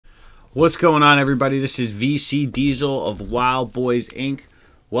What's going on, everybody? This is VC Diesel of Wild Boys Inc.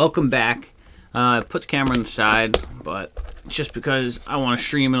 Welcome back. I put the camera on the side, but just because I want to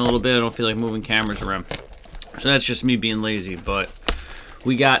stream it a little bit, I don't feel like moving cameras around. So that's just me being lazy. But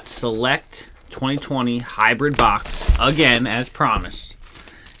we got Select 2020 Hybrid Box again, as promised.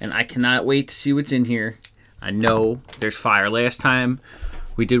 And I cannot wait to see what's in here. I know there's fire. Last time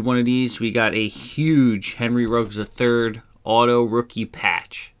we did one of these, we got a huge Henry Ruggs III auto rookie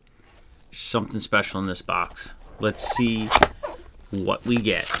patch. Something special in this box. Let's see what we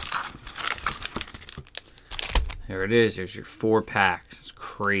get. There it is. There's your 4 packs. It's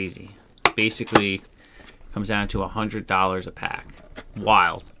crazy. Basically, comes down to $100 a pack.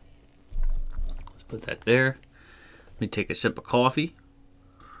 Wild. Let's put that there. Let me take a sip of coffee.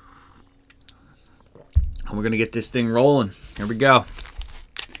 And we're going to get this thing rolling. Here we go.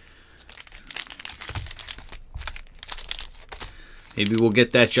 Maybe we'll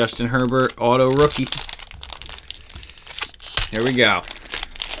get that Justin Herbert auto rookie. Here we go.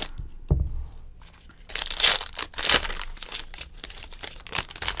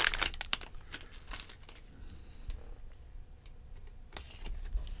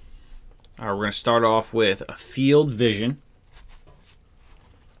 All right, we're going to start off with a Field Vision.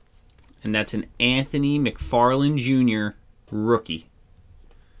 And that's an Anthony McFarland Jr. rookie.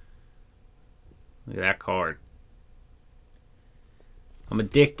 Look at that card. I'm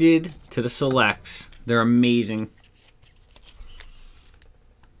addicted to the selects. They're amazing.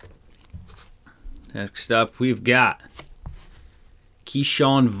 Next up, we've got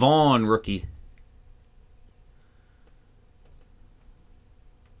Keyshawn Vaughn rookie.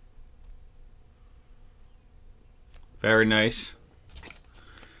 Very nice.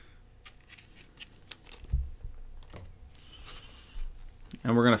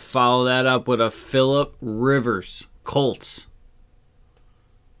 And we're going to follow that up with a Phillip Rivers Colts.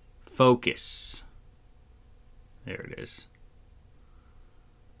 Focus. There it is.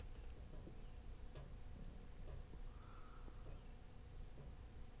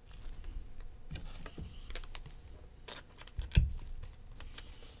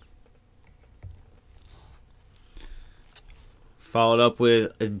 Followed up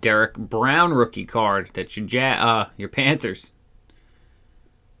with a Derek Brown rookie card. That's your Panthers.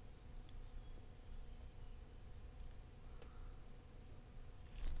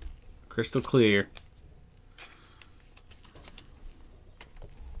 Crystal clear.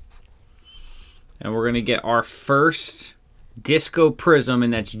 And we're going to get our first Disco Prism,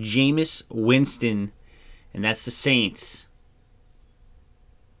 and that's Jameis Winston. And that's the Saints.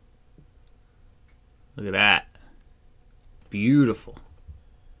 Look at that. Beautiful.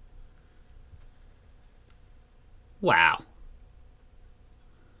 Wow.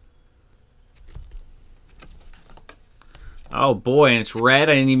 Oh boy, and it's red.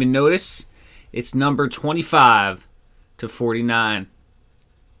 I didn't even notice. It's number 25 to 49.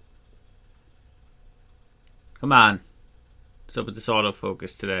 Come on. What's up with this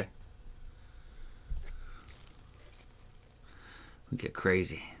autofocus today? We get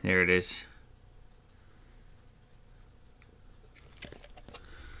crazy. There it is.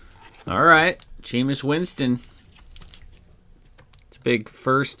 All right, Jameis Winston. It's a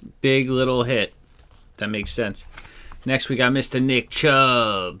first big little hit. That makes sense. Next, we got Mr. Nick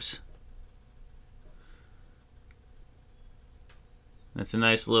Chubbs. That's a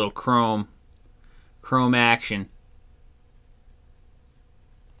nice little chrome action.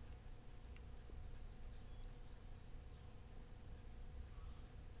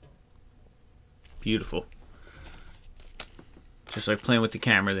 Beautiful. Just like playing with the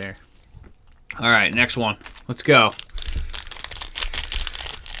camera there. All right, next one. Let's go.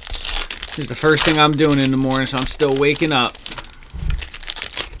 This is the first thing I'm doing in the morning, so I'm still waking up.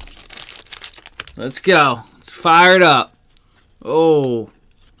 Let's go. Let's fire it up. Oh,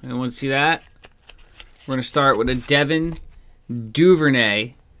 anyone see that? We're going to start with a Devin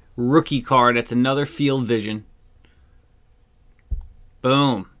Duvernay rookie card. That's another Field Vision.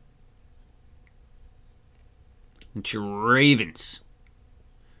 Boom. It's your Ravens.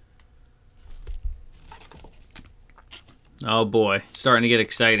 Oh boy, it's starting to get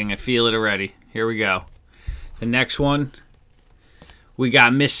exciting. I feel it already. Here we go. The next one, we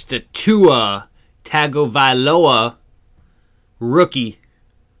got Mr. Tua Tagovailoa rookie.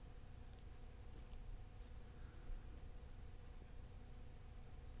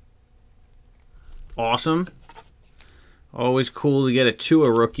 Awesome. Always cool to get a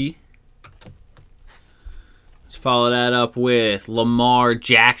Tua rookie. Let's follow that up with Lamar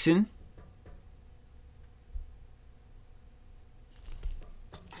Jackson.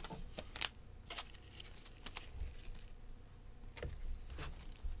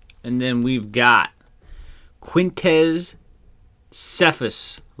 And then we've got Quintez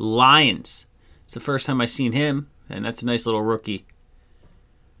Cephas, Lions. It's the first time I've seen him, and that's a nice little rookie.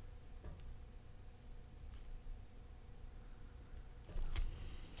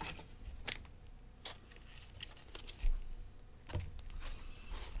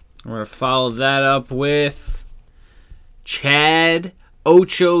 We're going to follow that up with Chad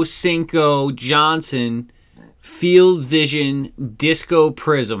Ochocinco Johnson, Field Vision Disco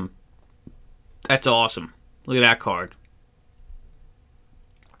Prism. That's awesome. Look at that card.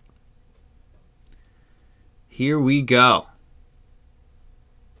 Here we go.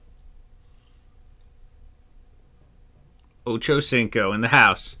 Ochocinco in the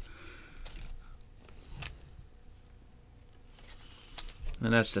house.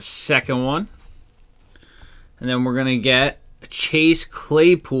 And that's the second one. And then we're going to get a Chase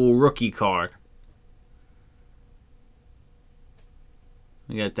Claypool rookie card.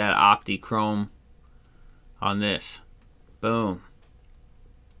 We got that Opti Chrome on this. Boom.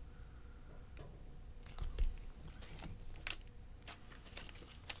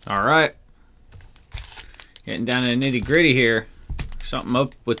 All right. Getting down to the nitty gritty here. Something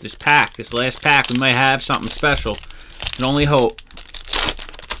up with this pack. This last pack, we might have something special. Can only hope.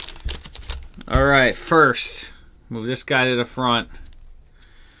 All right, first, move this guy to the front.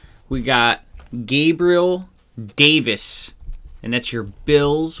 We got Gabriel Davis, and that's your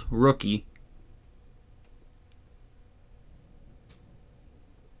Bills rookie.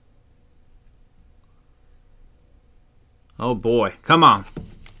 Oh boy, come on.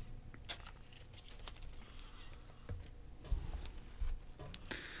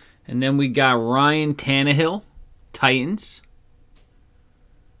 And then we got Ryan Tannehill, Titans.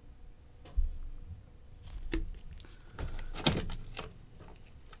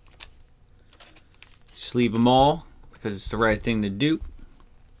 Just leave them all because it's the right thing to do.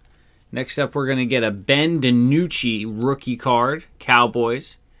 Next up, we're going to get a Ben DiNucci rookie card,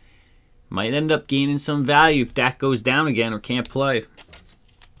 Cowboys. Might end up gaining some value if Dak goes down again or can't play.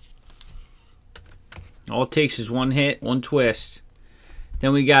 All it takes is one hit, one twist.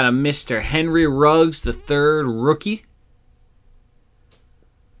 Then we got a Mr. Henry Ruggs, the third rookie.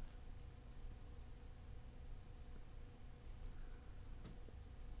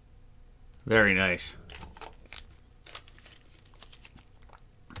 Very nice.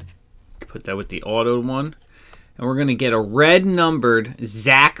 Put that with the autoed one. And we're going to get a red numbered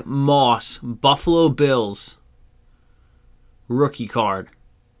Zach Moss, Buffalo Bills rookie card.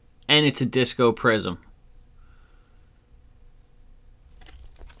 And it's a Disco Prism.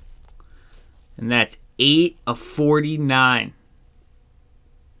 And that's 8 of 49.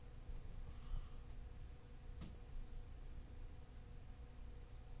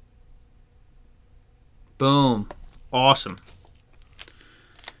 Boom. Awesome.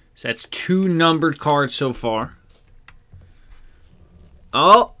 So that's 2 numbered cards so far.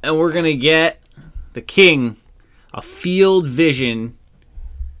 Oh, and we're going to get the king, a Field Vision,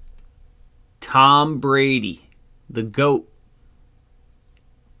 Tom Brady, the GOAT.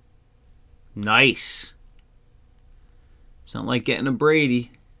 Nice. It's not like getting a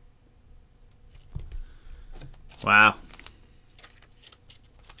Brady. Wow.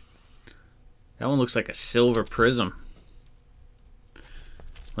 That one looks like a silver prism.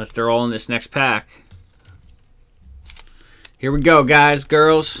 Unless they're all in this next pack. Here we go, guys,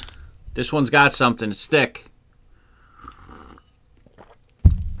 girls. This one's got something. It's thick.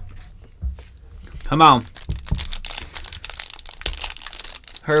 Come on.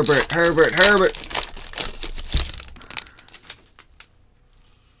 Herbert, Herbert, Herbert.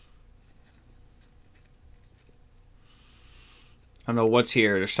 I don't know what's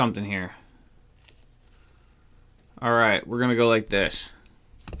here. There's something here. All right, we're going to go like this.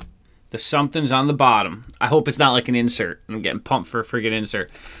 The something's on the bottom. I hope it's not like an insert. I'm getting pumped for a friggin' insert.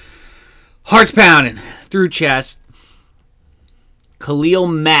 Hearts pounding through chest. Khalil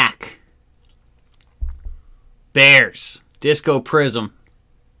Mack. Bears. Disco Prism.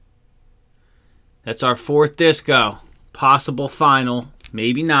 That's our 4th disco. Possible final.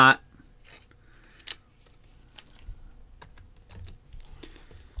 Maybe not.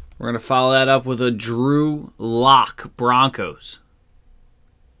 We're going to follow that up with a Drew Lock Broncos.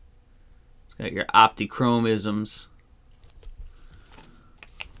 It's got your Optichromisms.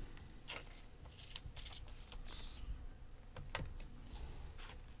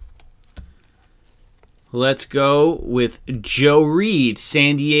 Let's go with Joe Reed,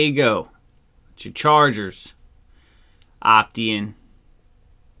 San Diego. It's your Chargers. Optian.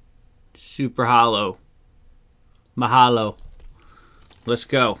 Super Hollow. Mahalo. Let's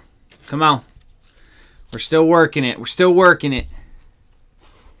go. Come on. We're still working it. We're still working it.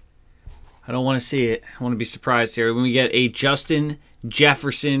 I don't want to see it. I want to be surprised here when we get a Justin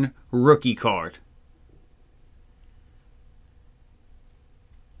Jefferson rookie card.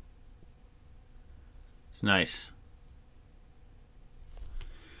 It's nice.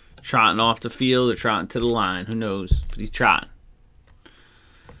 Trotting off the field or trotting to the line. Who knows? But he's trotting.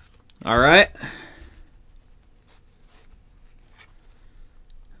 All right.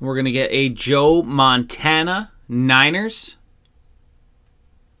 We're going to get a Joe Montana Niners.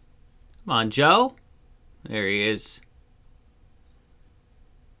 Come on, Joe. There he is.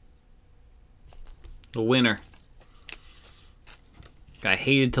 The winner. Guy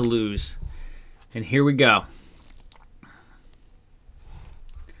hated to lose. And here we go.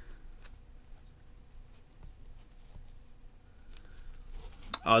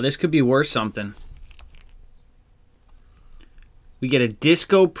 Oh, this could be worth something. We get a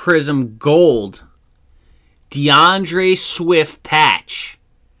Disco Prism Gold DeAndre Swift patch.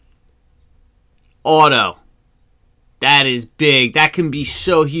 Auto. That is big. That can be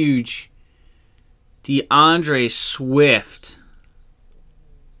so huge. DeAndre Swift.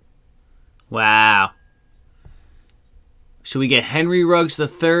 Wow. So we get Henry Ruggs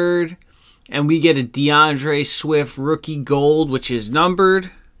III, and we get a DeAndre Swift rookie gold, which is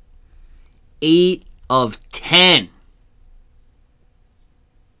numbered 8 of 10.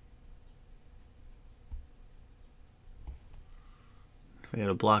 We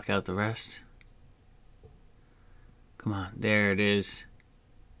gotta block out the rest. Come on, there it is.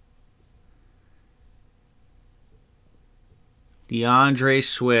 DeAndre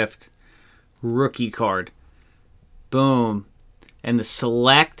Swift rookie card. Boom. And the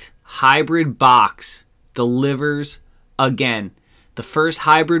select hybrid box delivers again. The first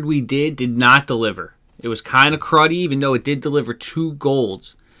hybrid we did not deliver. It was kind of cruddy, even though it did deliver 2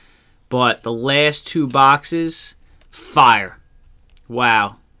 golds. But the last 2 boxes, fire.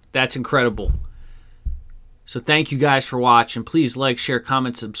 Wow, that's incredible. So thank you guys for watching. Please like, share,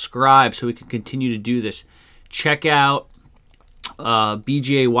 comment, subscribe so we can continue to do this. Check out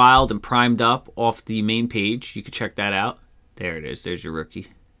BGA Wild and Primed Up off the main page. You can check that out. There it is. There's your rookie.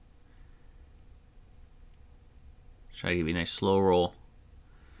 Try to give you a nice slow roll.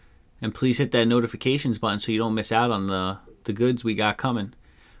 And please hit that notifications button so you don't miss out on the goods we got coming.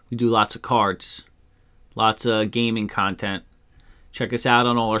 We do lots of cards. Lots of gaming content. Check us out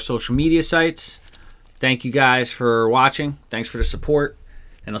on all our social media sites. Thank you guys for watching. Thanks for the support.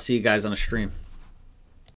 And I'll see you guys on the stream.